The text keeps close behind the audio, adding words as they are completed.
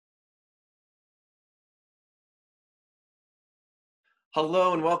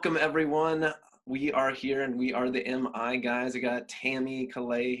Hello and welcome everyone. We are here and we are the MI guys. I got Tammy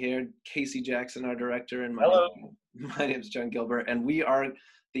Calais here, Casey Jackson, our director, and Hello. my name is John Gilbert, and we are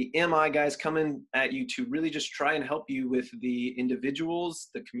the MI guys coming at you to really just try and help you with the individuals,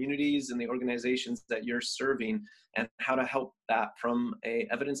 the communities, and the organizations that you're serving, and how to help that from a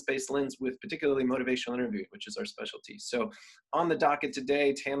evidence-based lens with particularly motivational interviewing, which is our specialty. So on the docket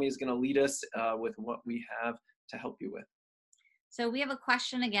today, Tammy is going to lead us with what we have to help you with. So we have a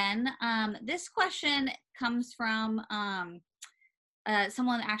question again. This question comes from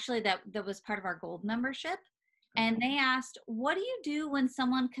someone actually that was part of our gold membership. And they asked, what do you do when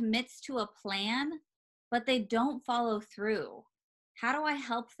someone commits to a plan, but they don't follow through? How do I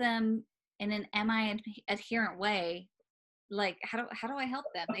help them in an MI adherent way? Like, how do I help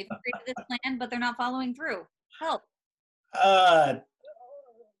them? They've created this plan, but they're not following through. Help.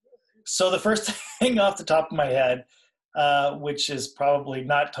 So the first thing off the top of my head, which is probably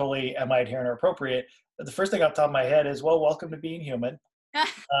not totally MI adherent or appropriate, but the first thing off the top of my head is, well, welcome to being human.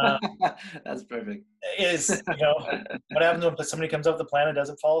 That's perfect. Is, what happens when somebody comes up with a plan and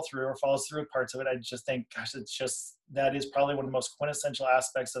doesn't follow through or follows through with parts of it? I just think, gosh, that is probably one of the most quintessential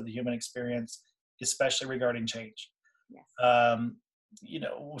aspects of the human experience, especially regarding change. Yes.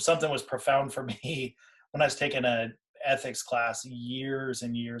 Something was profound for me when I was taking an ethics class years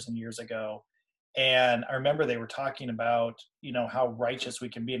and years and years ago. And I remember they were talking about, how righteous we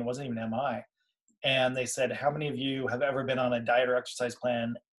can be. And it wasn't even MI. And they said, how many of you have ever been on a diet or exercise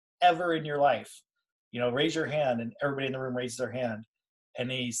plan ever in your life? Raise your hand. And everybody in the room raises their hand.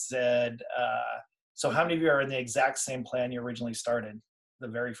 And he said, so how many of you are in the exact same plan you originally started the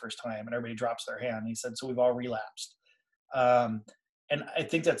very first time? And everybody drops their hand. And he said, so we've all relapsed. And I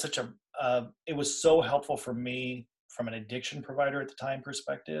think that's it was so helpful for me from an addiction provider at the time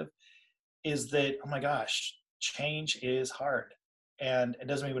perspective, is that, oh my gosh, change is hard. And it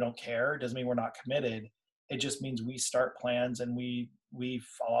doesn't mean we don't care. It doesn't mean we're not committed. It just means we start plans and we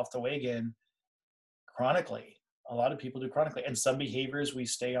fall off the wagon chronically. A lot of people do chronically. And some behaviors we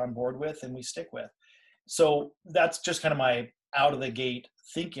stay on board with and we stick with. So that's just kind of my out of the gate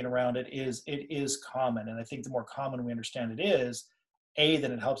thinking around it is common. And I think the more common we understand it is,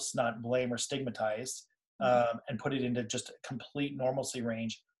 then it helps us not blame or stigmatize and put it into just a complete normalcy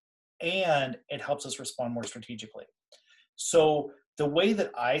range. And it helps us respond more strategically. So the way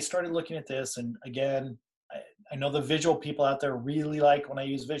that I started looking at this, and again, I know the visual people out there really like when I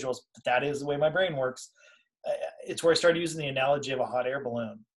use visuals, but that is the way my brain works. It's where I started using the analogy of a hot air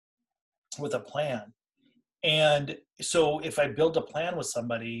balloon with a plan. And so if I build a plan with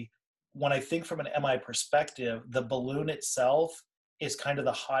somebody, when I think from an MI perspective, the balloon itself is kind of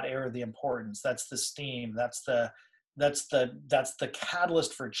the hot air of the importance. That's the steam. That's the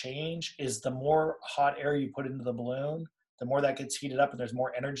catalyst for change. Is the more hot air you put into the balloon, the more that gets heated up and there's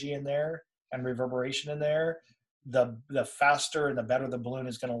more energy in there and reverberation in there, the faster and the better the balloon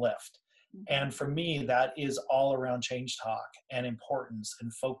is going to lift. And for me, that is all around change talk and importance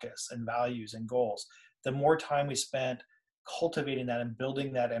and focus and values and goals. The more time we spent cultivating that and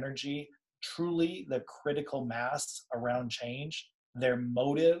building that energy, truly the critical mass around change, their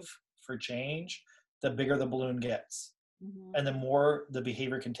motive for change, the bigger the balloon gets and the more the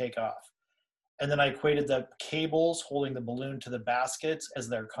behavior can take off. And then I equated the cables holding the balloon to the baskets as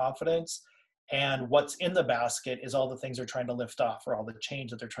their confidence. And what's in the basket is all the things they're trying to lift off or all the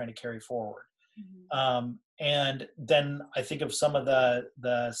change that they're trying to carry forward. And then I think of some of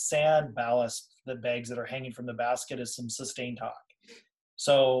the sand ballast, the bags that are hanging from the basket, as some sustain talk.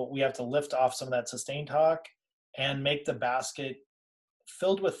 So we have to lift off some of that sustain talk and make the basket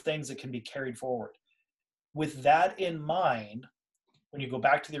filled with things that can be carried forward. With that in mind, when you go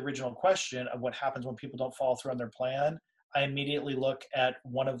back to the original question of what happens when people don't follow through on their plan, I immediately look at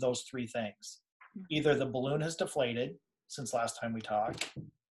one of those three things. Either the balloon has deflated since last time we talked,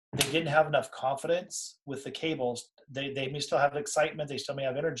 they didn't have enough confidence with the cables, they may still have excitement, they still may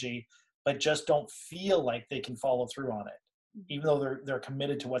have energy, but just don't feel like they can follow through on it, even though they're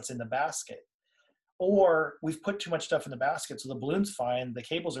committed to what's in the basket. Or we've put too much stuff in the basket, so the balloon's fine, the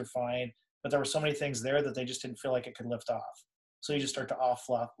cables are fine, but there were so many things there that they just didn't feel like it could lift off. So you just start to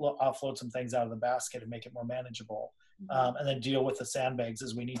offload some things out of the basket and make it more manageable. And then deal with the sandbags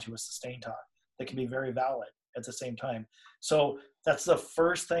as we need to with sustain talk that can be very valid at the same time. So that's the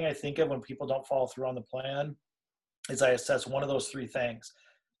first thing I think of when people don't follow through on the plan, is I assess one of those three things.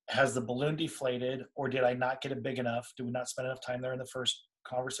 Has the balloon deflated, or did I not get it big enough? Do we not spend enough time there in the first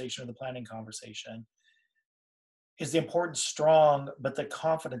conversation or the planning conversation? Is the importance strong, but the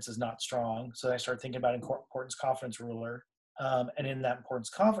confidence is not strong? So I start thinking about importance confidence ruler. And in that importance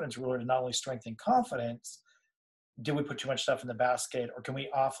confidence ruler, to not only strengthen confidence, did we put too much stuff in the basket, or can we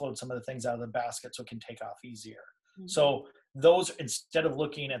offload some of the things out of the basket so it can take off easier? Mhm. So those, instead of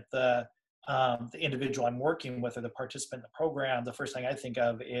looking at the individual I'm working with or the participant in the program, the first thing I think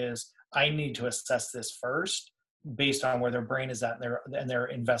of is I need to assess this first based on where their brain is at and their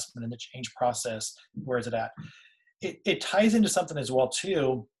investment in the change process. Where is it at? It ties into something as well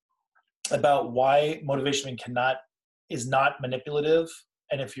too about why motivation is not manipulative.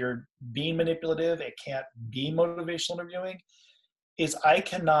 And if you're being manipulative, it can't be motivational interviewing, is I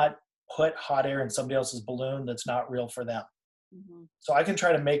cannot put hot air in somebody else's balloon that's not real for them. Mhm. So I can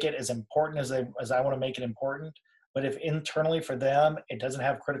try to make it as important as I want to make it important. But if internally for them, it doesn't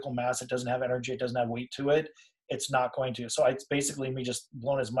have critical mass, it doesn't have energy, it doesn't have weight to it, it's not going to. So it's basically me just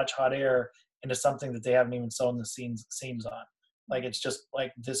blowing as much hot air into something that they haven't even sewn the seams on. Like, it's just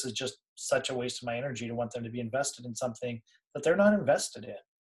like, this is just such a waste of my energy to want them to be invested in something that they're not invested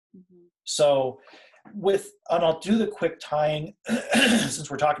in. Mhm. So and I'll do the quick tying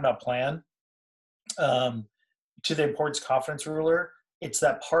since we're talking about plan, to the importance confidence ruler. It's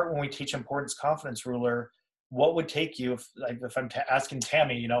that part when we teach importance confidence ruler, what would take you if I'm asking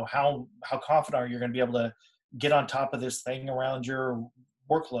Tammy, you know, how confident are you going to be able to get on top of this thing around your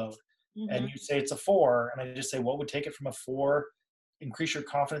workload? And you say it's a 4, and I just say, what would take it from a 4, increase your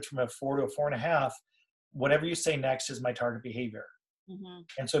confidence from a 4 to a 4.5? Whatever you say next is my target behavior. Mhm.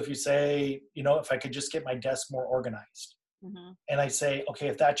 And so if you say, you know, if I could just get my desk more organized, Mhm. and I say, okay,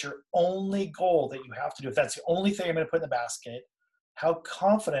 if that's your only goal that you have to do, if that's the only thing I'm going to put in the basket, how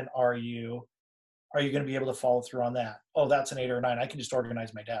confident are you going to be able to follow through on that? Oh, that's an 8 or a 9. I can just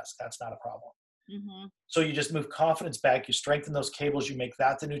organize my desk. That's not a problem. Mhm. So you just move confidence back, you strengthen those cables, you make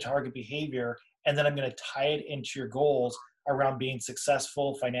that the new target behavior, and then I'm going to tie it into your goals around being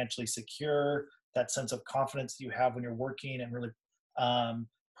successful, financially secure, that sense of confidence that you have when you're working and really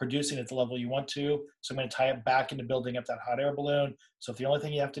producing at the level you want to. So I'm going to tie it back into building up that hot air balloon. So if the only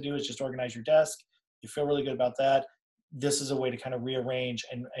thing you have to do is just organize your desk, you feel really good about that, this is a way to kind of rearrange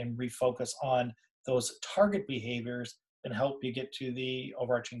and refocus on those target behaviors and help you get to the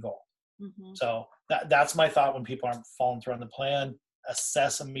overarching goal. Mhm. So that's my thought when people aren't following through on the plan.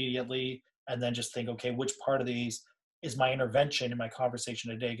 Assess immediately, and then just think, okay, which part of these is my intervention in my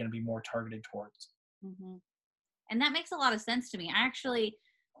conversation today going to be more targeted towards? Mhm. And that makes a lot of sense to me.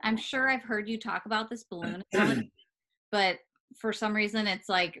 I'm sure I've heard you talk about this balloon analogy, but for some reason it's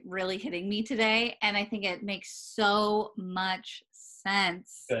like really hitting me today. And I think it makes so much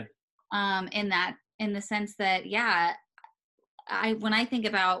sense. Good. In the sense that, yeah, when I think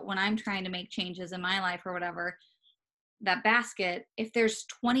about when I'm trying to make changes in my life or whatever, that basket, if there's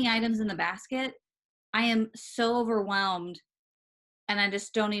 20 items in the basket, I am so overwhelmed and I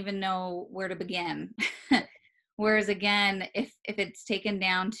just don't even know where to begin. Whereas again, if it's taken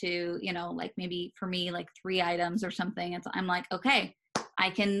down to, you know, like maybe for me, like 3 items or something, I'm like, okay,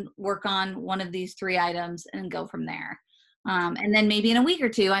 I can work on one of these 3 items and go from there. And then maybe in a week or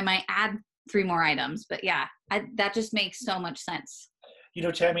 2, I might add 3 more items. But yeah, that just makes so much sense. You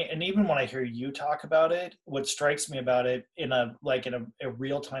know, Tammy, and even when I hear you talk about it, what strikes me about it in a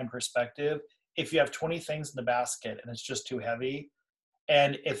real-time perspective, if you have 20 things in the basket and it's just too heavy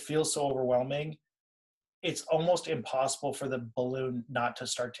and it feels so overwhelming, it's almost impossible for the balloon not to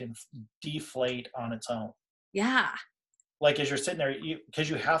start to deflate on its own. Yeah. Like, as you're sitting there, because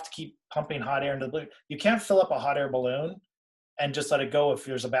you have to keep pumping hot air into the balloon. You can't fill up a hot air balloon and just let it go if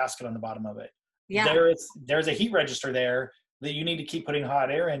there's a basket on the bottom of it. Yeah. There's a heat register there that you need to keep putting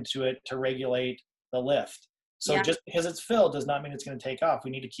hot air into it to regulate the lift. So Yeah. just because it's filled does not mean it's going to take off.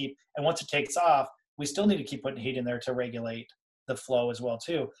 We need to keep, and once it takes off, we still need to keep putting heat in there to regulate the flow as well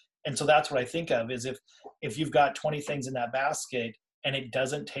too. And so that's what I think of is if you've got 20 things in that basket and it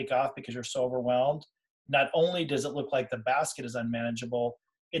doesn't take off because you're so overwhelmed, not only does it look like the basket is unmanageable,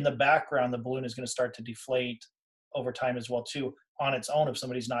 in the background, the balloon is going to start to deflate over time as well too, on its own. If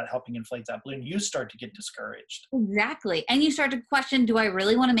somebody's not helping inflate that balloon, you start to get discouraged. Exactly. And you start to question, do I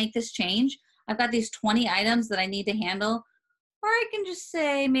really want to make this change? I've got these 20 items that I need to handle. Or I can just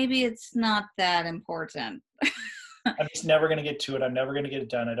say, maybe it's not that important. I'm just never going to get to it. I'm never going to get it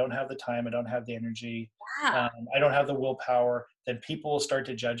done. I don't have the time. I don't have the energy. Yeah. I don't have the willpower. Then people will start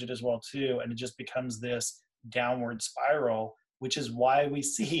to judge it as well too. And it just becomes this downward spiral, which is why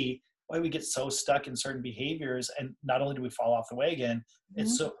we get so stuck in certain behaviors. And not only do we fall off the wagon,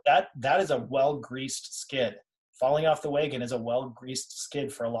 it's so that is a well-greased skid. Falling off the wagon is a well-greased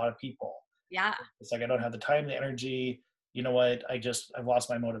skid for a lot of people. Yeah. It's like, I don't have the time, the energy. You know what? I've lost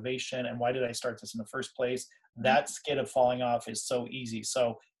my motivation. And why did I start this in the first place? That skid of falling off is so easy.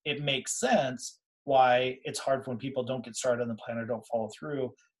 So it makes sense why it's hard when people don't get started on the plan or don't follow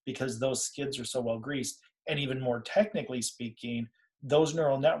through, because those skids are so well greased. And even more technically speaking, those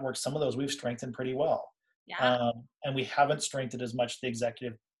neural networks, some of those we've strengthened pretty well. Yeah. And we haven't strengthened as much the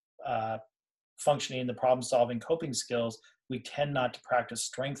executive functioning, the problem solving, coping skills. We tend not to practice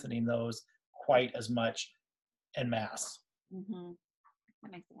strengthening those quite as much en masse. Mm-hmm.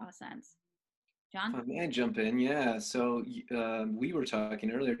 That makes a lot of sense. John? May I jump in? Yeah. So we were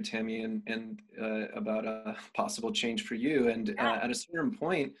talking earlier, Tammy, and about a possible change for you. And at a certain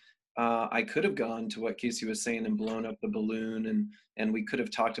point, I could have gone to what Casey was saying and blown up the balloon, and we could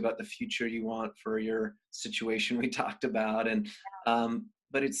have talked about the future you want for your situation we talked about. And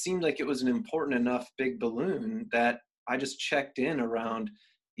but it seemed like it was an important enough big balloon that I just checked in around.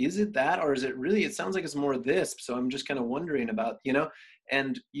 Is it that, or is it really? It sounds like it's more this. So I'm just kind of wondering about,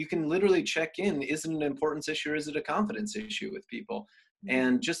 and you can literally check in, is it an importance issue or is it a confidence issue with people?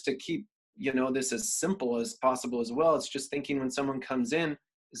 And just to keep, this as simple as possible as well, it's just thinking when someone comes in,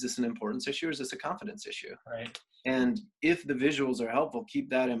 is this an importance issue or is this a confidence issue? Right. And if the visuals are helpful, keep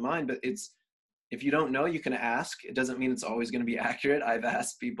that in mind. But if you don't know, you can ask. It doesn't mean it's always going to be accurate. I've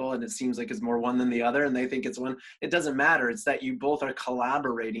asked people and it seems like it's more one than the other and they think it's one. It doesn't matter. It's that you both are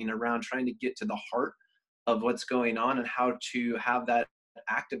collaborating around trying to get to the heart of what's going on and how to have that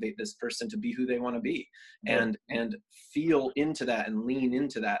activate this person to be who they want to be, and feel into that and lean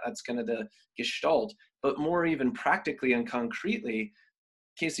into that. That's kind of the gestalt. But more even practically and concretely,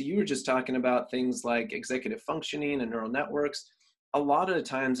 Casey, you were just talking about things like executive functioning and neural networks. A lot of the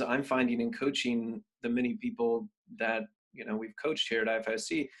times I'm finding in coaching the many people that we've coached here at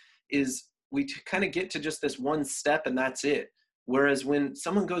IFSC is we kind of get to just this one step and that's it. Whereas when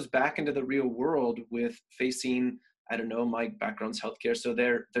someone goes back into the real world with facing, I don't know, my background's healthcare, so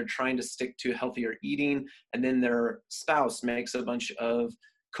they're trying to stick to healthier eating, and then their spouse makes a bunch of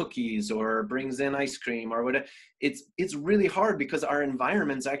cookies or brings in ice cream or whatever. It's really hard because our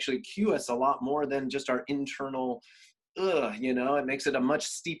environments actually cue us a lot more than just our internal. It makes it a much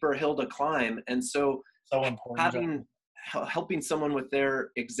steeper hill to climb, and so important. Helping someone with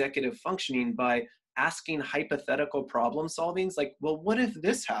their executive functioning by asking hypothetical problem solvings, like, well, what if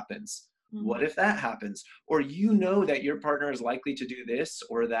this happens? What if that happens? Or that your partner is likely to do this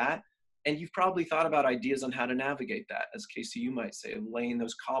or that, and you've probably thought about ideas on how to navigate that, as Casey, you might say, laying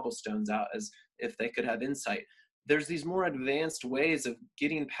those cobblestones out as if they could have insight. There's these more advanced ways of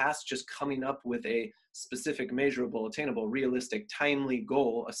getting past just coming up with a specific, measurable, attainable, realistic, timely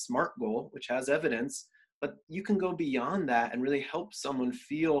goal, a SMART goal, which has evidence, but you can go beyond that and really help someone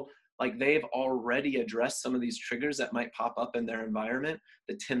feel like they've already addressed some of these triggers that might pop up in their environment,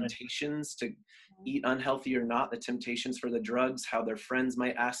 the temptations to eat unhealthy or not, the temptations for the drugs, how their friends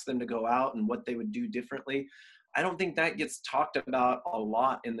might ask them to go out and what they would do differently. I don't think that gets talked about a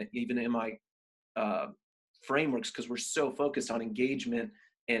lot even in my frameworks, because we're so focused on engagement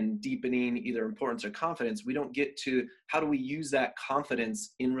and deepening either importance or confidence. We don't get to how do we use that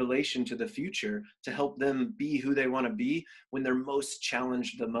confidence in relation to the future to help them be who they want to be when they're most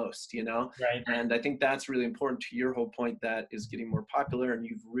challenged the most, Right. And I think that's really important to your whole point that is getting more popular and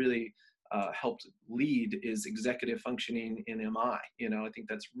you've really helped lead, is executive functioning in MI. I think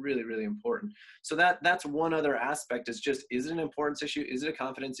that's really, really important. So that's one other aspect, is it an importance issue? Is it a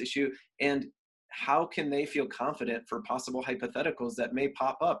confidence issue? And how can they feel confident for possible hypotheticals that may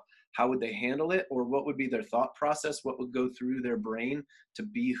pop up? How would they handle it? Or what would be their thought process? What would go through their brain to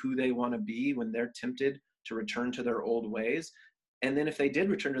be who they want to be when they're tempted to return to their old ways? And then if they did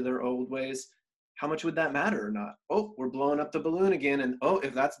return to their old ways, how much would that matter or not? Oh, we're blowing up the balloon again. And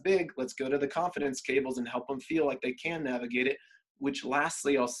if that's big, let's go to the confidence cables and help them feel like they can navigate it, which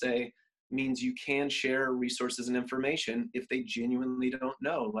lastly, I'll say, means you can share resources and information if they genuinely don't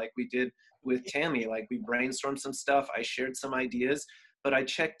know, like we did with Tammy. Like, we brainstormed some stuff, I shared some ideas, but I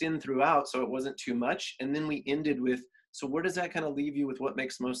checked in throughout so it wasn't too much. And then we ended with, so where does that kind of leave you with what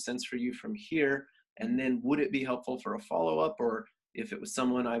makes most sense for you from here? And then would it be helpful for a follow-up? Or if it was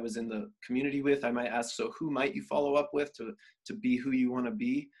someone I was in the community with, I might ask, so who might you follow up with to be who you want to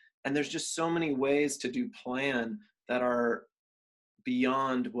be? And there's just so many ways to do plan that are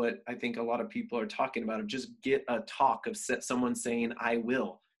beyond what I think a lot of people are talking about, of just get a talk of someone saying, I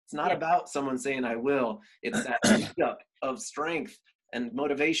will. It's not about someone saying, I will. It's that up of strength and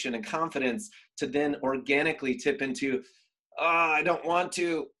motivation and confidence to then organically tip into, I don't want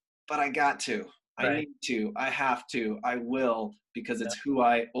to, but I got to. I need to, I have to, I will, because it's who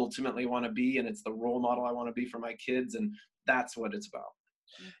I ultimately want to be, and it's the role model I want to be for my kids, and that's what it's about.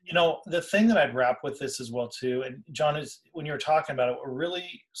 The thing that I'd wrap with this as well too, and John, is when you were talking about it, what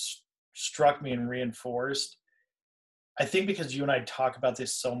really struck me and reinforced, I think because you and I talk about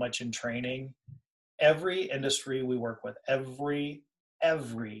this so much in training, every industry we work with, every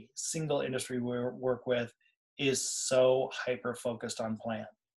every single industry we work with is so hyper focused on plan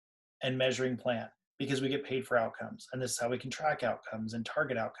and measuring plan, because we get paid for outcomes, and this is how we can track outcomes and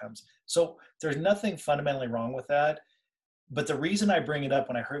target outcomes. So there's nothing fundamentally wrong with that. But the reason I bring it up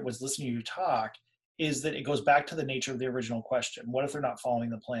when I was listening to you talk is that it goes back to the nature of the original question. What if they're not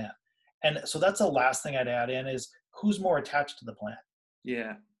following the plan? And so that's the last thing I'd add in is, who's more attached to the plan?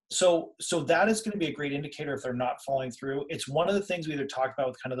 Yeah. So that is going to be a great indicator if they're not following through. It's one of the things we either talked about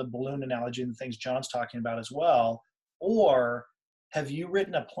with kind of the balloon analogy and the things John's talking about as well, or have you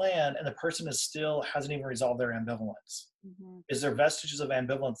written a plan and the person hasn't even resolved their ambivalence? Mm-hmm. Is there vestiges of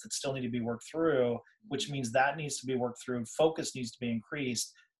ambivalence that still need to be worked through, which means that needs to be worked through. Focus needs to be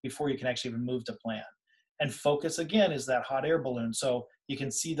increased before you can actually even move to plan. And focus, again, is that hot air balloon. So you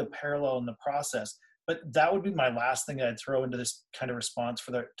can see the parallel in the process. But that would be my last thing that I'd throw into this kind of response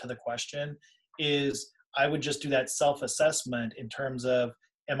to the question is, I would just do that self-assessment in terms of,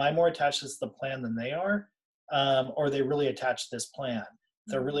 am I more attached to the plan than they are? Or are they really attached to this plan?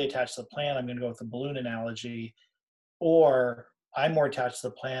 If they're really attached to the plan, I'm going to go with the balloon analogy. Or I'm more attached to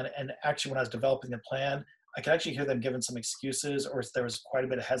the plan. And actually, when I was developing the plan, I could actually hear them giving some excuses, or there was quite a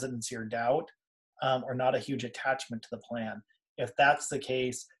bit of hesitancy or doubt, or not a huge attachment to the plan. If that's the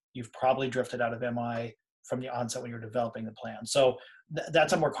case, you've probably drifted out of MI from the onset when you're developing the plan. So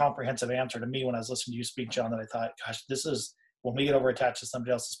that's a more comprehensive answer to me when I was listening to you speak, John, that I thought, gosh, this is when we get over attached to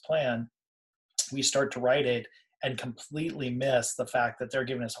somebody else's plan, we start to write it and completely miss the fact that they're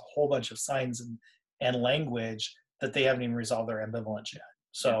giving us a whole bunch of signs and language that they haven't even resolved their ambivalence yet.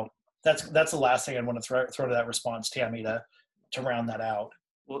 So that's the last thing I want to throw to that response, Tammy, to round that out.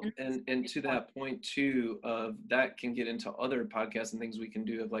 Well, and to that point too, of that can get into other podcasts and things we can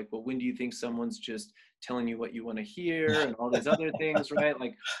do of like, well, when do you think someone's just telling you what you want to hear and all these other things, right?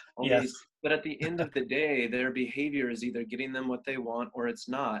 Like all these, but at the end of the day, their behavior is either getting them what they want or it's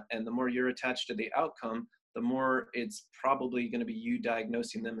not. And the more you're attached to the outcome, the more it's probably going to be you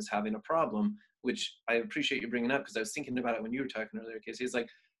diagnosing them as having a problem, which I appreciate you bringing up, because I was thinking about it when you were talking earlier, Casey. It's like,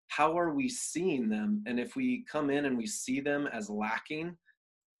 how are we seeing them? And if we come in and we see them as lacking,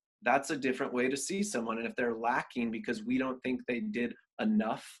 that's a different way to see someone. And if they're lacking because we don't think they did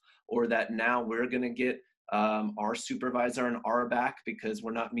enough, or that now we're going to get our supervisor on our back because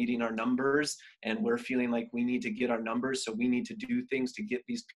we're not meeting our numbers and we're feeling like we need to get our numbers, so we need to do things to get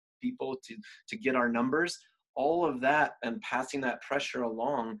these people to get our numbers, all of that, and passing that pressure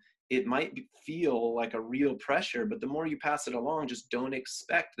along, it might feel like a real pressure, but the more you pass it along, just don't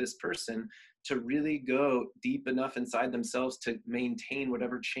expect this person to really go deep enough inside themselves to maintain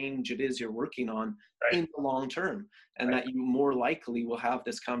whatever change it is you're working on in the long term. And that you more likely will have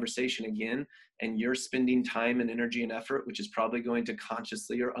this conversation again, and you're spending time and energy and effort, which is probably going to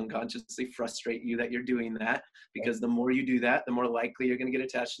consciously or unconsciously frustrate you that you're doing that, because the more you do that, the more likely you're going to get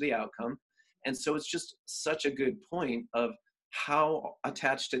attached to the outcome. And so it's just such a good point of how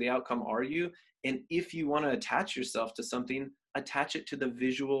attached to the outcome are you? And if you want to attach yourself to something, attach it to the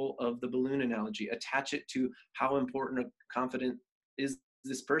visual of the balloon analogy, attach it to how important or confident is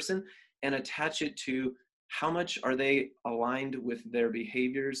this person, and attach it to how much are they aligned with their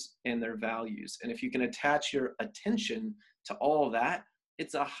behaviors and their values. And if you can attach your attention to all that,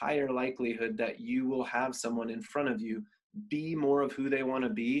 it's a higher likelihood that you will have someone in front of you be more of who they want to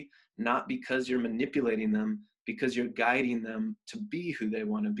be, not because you're manipulating them, because you're guiding them to be who they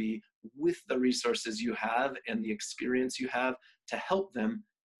want to be with the resources you have and the experience you have to help them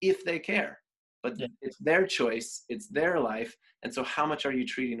if they care. But it's their choice, it's their life. And so how much are you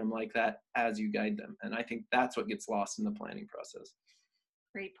treating them like that as you guide them? And I think that's what gets lost in the planning process.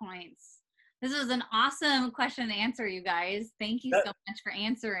 Great points. This was an awesome question and answer, you guys. Thank you so much for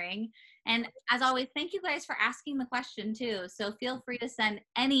answering. And as always, thank you guys for asking the question too. So feel free to send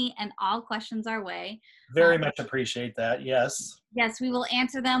any and all questions our way. Very much appreciate that. Yes. Yes, we will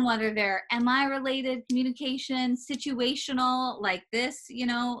answer them, whether they're MI related, communication, situational, like this,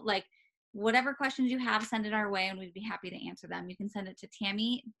 like whatever questions you have, send it our way and we'd be happy to answer them. You can send it to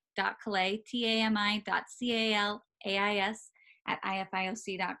tammy.calais,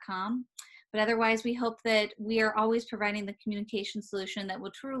 TAMI.CALAIS@ifioc.com. But otherwise, we hope that we are always providing the communication solution that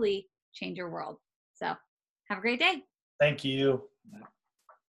will truly change your world. So have a great day. Thank you.